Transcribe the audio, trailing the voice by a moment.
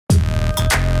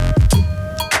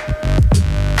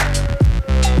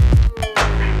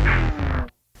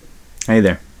Hey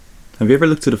there. Have you ever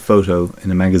looked at a photo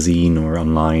in a magazine or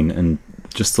online and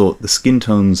just thought the skin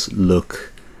tones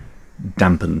look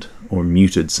dampened or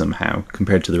muted somehow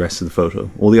compared to the rest of the photo?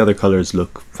 All the other colours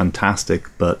look fantastic,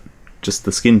 but just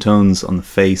the skin tones on the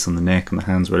face, on the neck, on the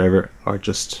hands, whatever, are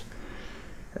just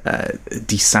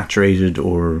desaturated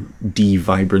or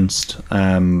de-vibranced.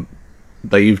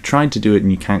 But you've tried to do it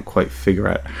and you can't quite figure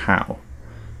out how.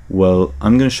 Well,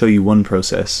 I'm going to show you one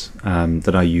process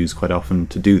that I use quite often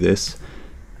to do this,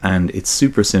 and it's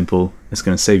super simple. It's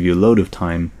going to save you a load of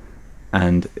time,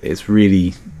 and it's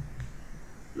really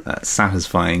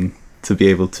satisfying to be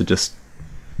able to just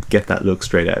get that look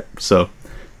straight out. So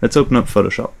let's open up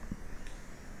Photoshop.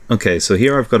 Okay, so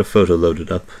here I've got a photo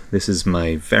loaded up. This is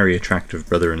my very attractive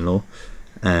brother-in-law,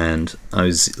 and I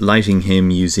was lighting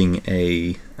him using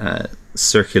a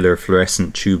circular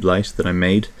fluorescent tube light that I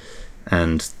made.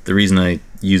 And the reason I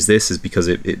use this is because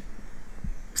it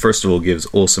first of all gives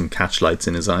awesome catch lights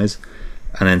in his eyes,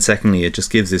 and then secondly it just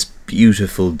gives this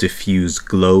beautiful diffused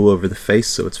glow over the face,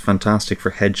 so it's fantastic for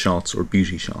headshots or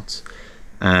beauty shots.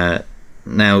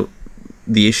 Now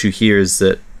the issue here is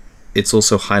that it's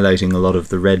also highlighting a lot of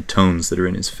the red tones that are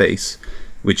in his face,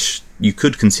 which you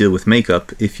could conceal with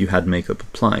makeup if you had makeup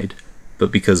applied,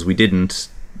 but because we didn't,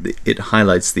 it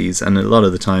highlights these. And a lot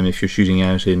of the time if you're shooting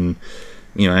out in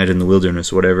out in the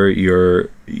wilderness or whatever, you're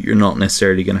not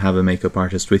necessarily going to have a makeup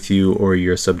artist with you, or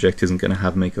your subject isn't going to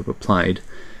have makeup applied.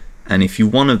 And if you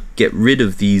want to get rid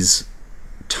of these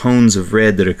tones of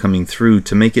red that are coming through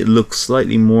to make it look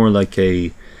slightly more like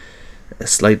a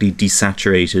slightly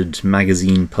desaturated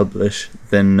magazine publish,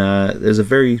 then there's a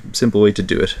very simple way to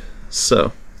do it.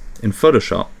 So in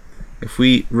Photoshop, if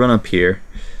we run up here,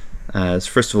 let's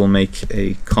first of all make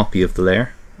a copy of the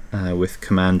layer with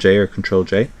Command J or Control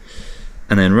J,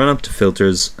 and then run up to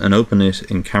filters and open it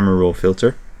in camera raw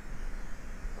filter.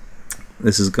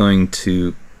 This is going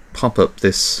to pop up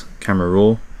this camera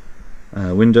raw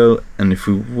window, and if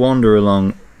we wander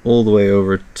along all the way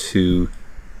over to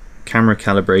camera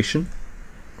calibration,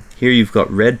 here you've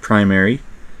got red primary,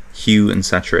 hue and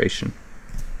saturation.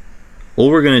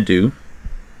 All we're going to do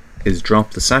is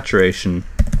drop the saturation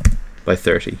by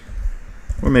 30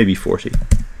 or maybe 40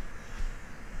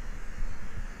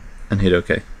 and hit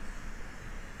OK.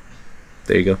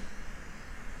 There you go.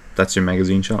 That's your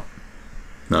magazine shot.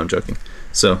 No, I'm joking.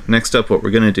 So next up, what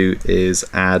we're going to do is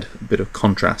add a bit of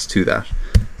contrast to that.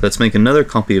 So let's make another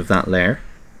copy of that layer,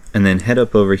 and then head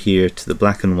up over here to the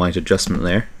black and white adjustment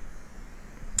layer.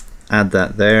 Add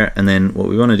that there, and then what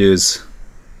we want to do is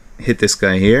hit this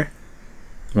guy here.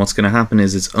 And what's going to happen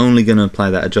is it's only going to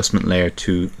apply that adjustment layer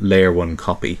to layer one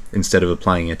copy instead of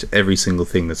applying it to every single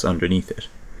thing that's underneath it.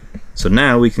 So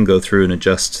now we can go through and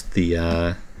adjust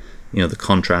the the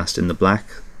contrast in the black.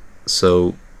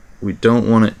 So we don't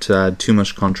want it to add too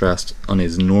much contrast on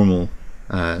his normal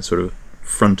sort of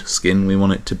front skin. We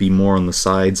want it to be more on the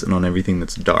sides and on everything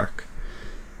that's dark.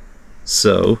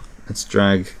 So let's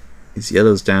drag his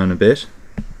yellows down a bit,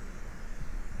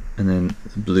 and then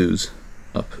the blues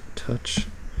up a touch,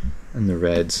 and the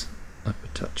reds up a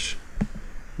touch,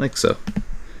 like so.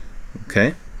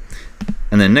 Okay,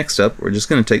 and then next up we're just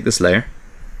going to take this layer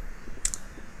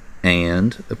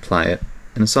and apply it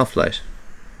in a soft light.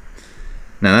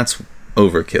 Now that's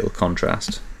overkill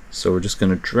contrast, so we're just going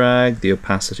to drag the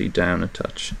opacity down a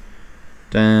touch,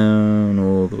 down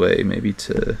all the way maybe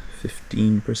to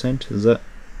 15%. Is that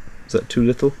too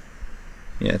little?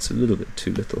 Yeah, it's a little bit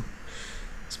too little.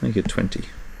 Let's make it 20.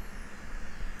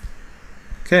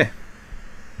 Okay,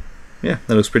 yeah,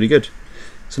 that looks pretty good.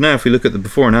 So now if we look at the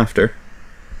before and after,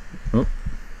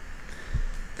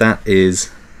 that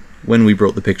is when we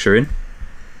brought the picture in.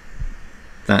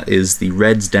 That is the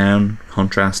reds down,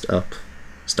 contrast up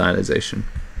stylization,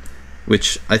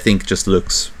 which I think just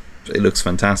looks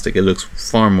fantastic. It looks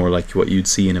far more like what you'd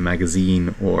see in a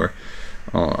magazine or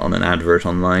on an advert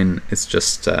online. It's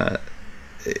just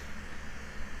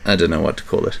I don't know what to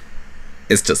call it.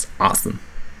 It's just awesome.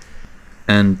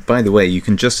 And by the way, you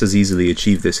can just as easily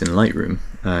achieve this in Lightroom.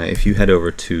 If you head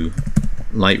over to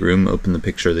Lightroom, open the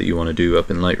picture that you want to do up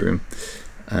in Lightroom,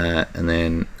 and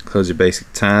then close your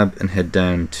basic tab and head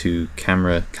down to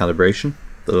camera calibration,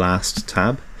 the last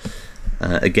tab.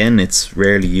 Again, it's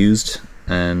rarely used,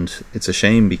 and it's a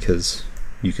shame because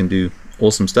you can do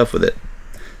awesome stuff with it.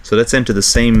 So let's enter the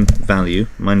same value,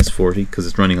 -40, because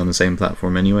it's running on the same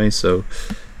platform anyway. So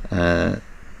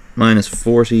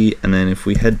 -40, and then if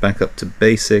we head back up to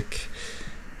basic,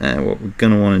 what we're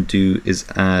going to want to do is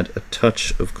add a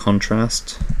touch of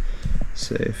contrast,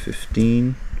 say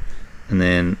 15, and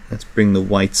then let's bring the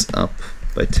whites up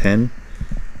by 10,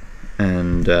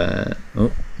 and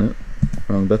oh no,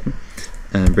 wrong button,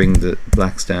 and bring the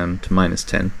blacks down to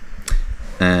 -10,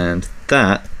 and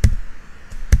that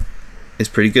is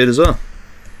pretty good as well,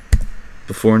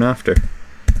 before and after.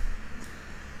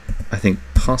 I think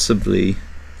possibly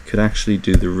could actually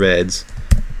do the reds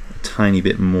a tiny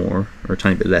bit more, or a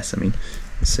tiny bit less, I mean,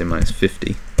 let's say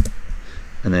 -50,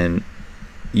 and then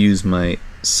use my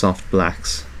soft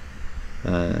blacks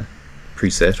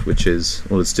preset, which is,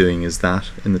 all it's doing is that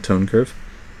in the tone curve.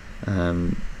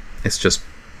 It's just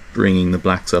bringing the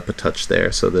blacks up a touch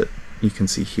there so that you can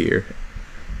see here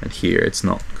and here it's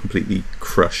not completely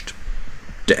crushed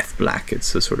death black,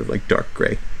 it's a sort of like dark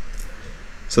grey.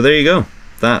 So there you go,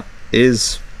 that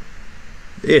is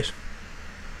it.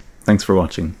 Thanks for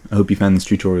watching. I hope you found this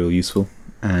tutorial useful,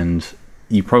 and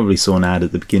you probably saw an ad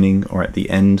at the beginning or at the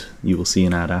end. You will see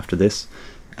an ad after this,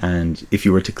 and if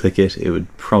you were to click it, it would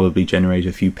probably generate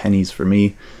a few pennies for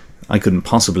me. I couldn't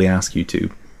possibly ask you to,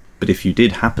 but if you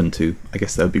did happen to, I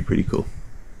guess that would be pretty cool.